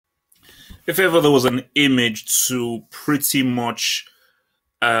If ever there was an image to pretty much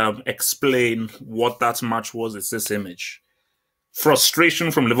explain what that match was, it's this image.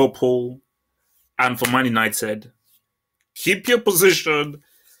 Frustration from Liverpool and for Man United. Keep your position,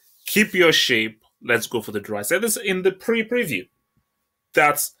 keep your shape. Let's go for the draw. I said this in the pre-preview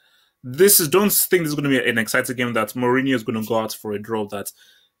that don't think this is going to be an exciting game. That Mourinho is going to go out for a draw. That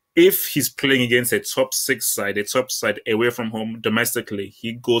if he's playing against a top six side, a top side away from home domestically,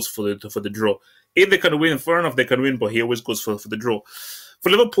 he goes for the draw. If they can win, fair enough, they can win, but he always goes for the draw. For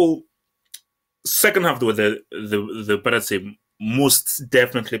Liverpool, second half they were the better team, most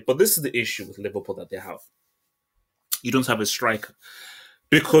definitely. But this is the issue with Liverpool that they have. You don't have a striker.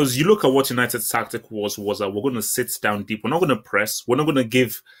 Because you look at what United's tactic was that we're going to sit down deep. We're not going to press. We're not going to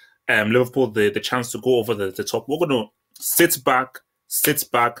give Liverpool the chance to go over the top. We're going to sit back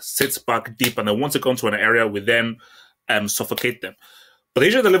deep. And then once it comes to an area, we then suffocate them. But the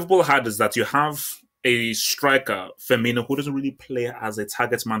issue that Liverpool had is that you have a striker, Firmino, who doesn't really play as a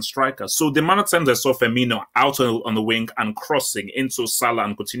target man striker. So the amount of times I saw Firmino out on the wing and crossing into Salah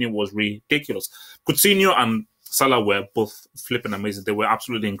and Coutinho was ridiculous. Coutinho and Salah were both flipping amazing. They were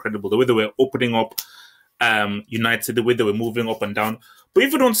absolutely incredible. The way they were opening up United, the way they were moving up and down. But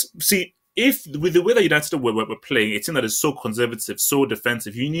if you don't see, if with the way that United were playing, a team that is so conservative, so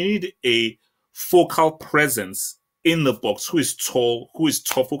defensive, you need a focal presence in the box who is tall, who is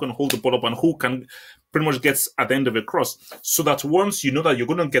tough, who can hold the ball up, and who can pretty much get at the end of a cross. So that once you know that you're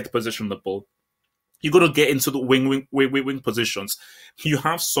going to get the possession of the ball, you're going to get into the wing positions, you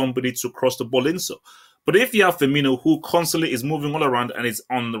have somebody to cross the ball into. But if you have Firmino, who constantly is moving all around and is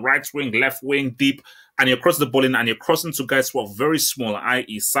on the right wing, left wing, deep, and you're crossing the ball in and you're crossing to guys who are very small,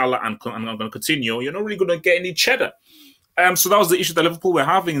 i.e. Salah and Coutinho, you're not really going to get any cheddar. So that was the issue that Liverpool were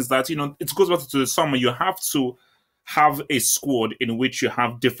having, is that, it goes back to the summer. You have to have a squad in which you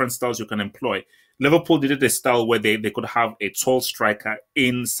have different styles you can employ. Liverpool did a style where they could have a tall striker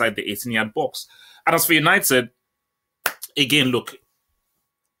inside the 18-yard box. And as for United, again, look,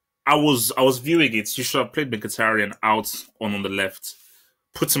 I was viewing it. You should have played Mkhitaryan out on the left,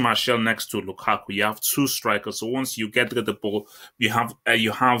 put Martial next to Lukaku. You have two strikers. So once you get the ball, you have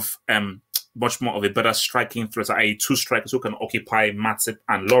much more of a better striking threat, i.e. two strikers who can occupy Matip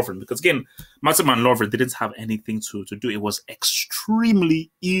and Lovren. Because again, Matip and Lovren didn't have anything to do. It was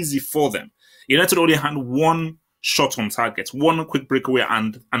extremely easy for them. United only had one shot on target, one quick breakaway,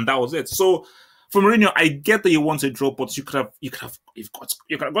 and that was it. So for Mourinho, I get that you want a draw, but you could have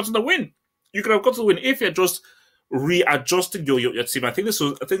gotten the win. You could have got to the win if you're just readjusting your team. I think this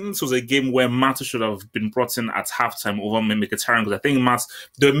was a game where Matt should have been brought in at halftime over Mkhitaryan, because I think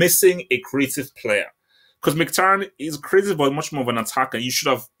they're missing a creative player. Because Mkhitaryan is creative but much more of an attacker. You should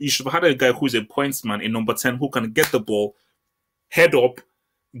have had a guy who's a pointsman in number 10 who can get the ball, head up,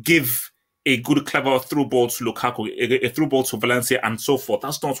 give a good, clever through ball to Lukaku, a through ball to Valencia, and so forth.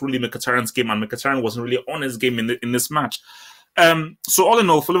 That's not really Mkhitaryan's game, and Mkhitaryan wasn't really on his game in this match. So all in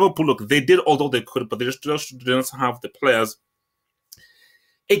all, for Liverpool, look, they did all they could, but they just didn't have the players.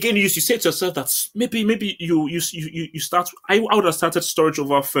 Again, you say to yourself that maybe you start. I would have started Sturridge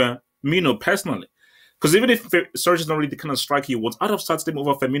over Firmino personally, because even if Sturridge is not really the kind of striker you want, I'd have started him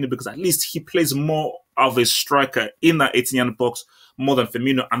over Firmino, because at least he plays more of a striker in that 18-yard box more than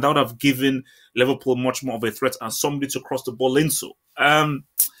Firmino, and that would have given Liverpool much more of a threat and somebody to cross the ball into.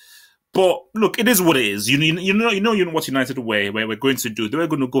 But look, it is what it is. You know what United we're going to do. They were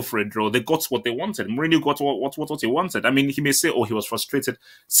going to go for a draw. They got what they wanted. Mourinho got what he wanted. I mean, he may say, "Oh, he was frustrated."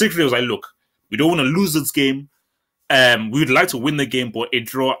 Secretly, he was like, "Look, we don't want to lose this game. We would like to win the game, but a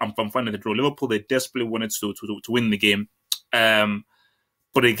draw. I'm fine with the draw." Liverpool, they desperately wanted to win the game.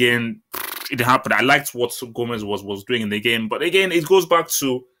 But again, it happened. I liked what Gomez was doing in the game, but again, it goes back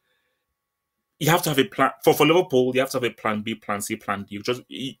to, you have to have a plan for Liverpool. You have to have a plan B, plan C, plan D.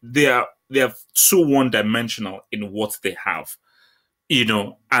 They are too one-dimensional in what they have,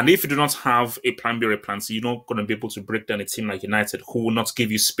 And if you do not have a plan B or a plan C, you're not going to be able to break down a team like United, who will not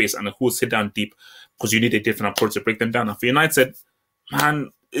give you space and who will sit down deep, because you need a different approach to break them down. And for United, man,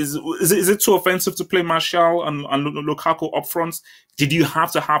 is it too offensive to play Martial and Lukaku up front? Did you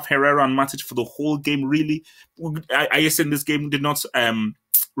have to have Herrera and Matic for the whole game? Really? Are you saying this game did not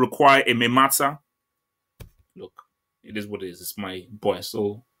require a Memata? Look, it is what it is. It's my boy. I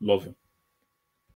still love him.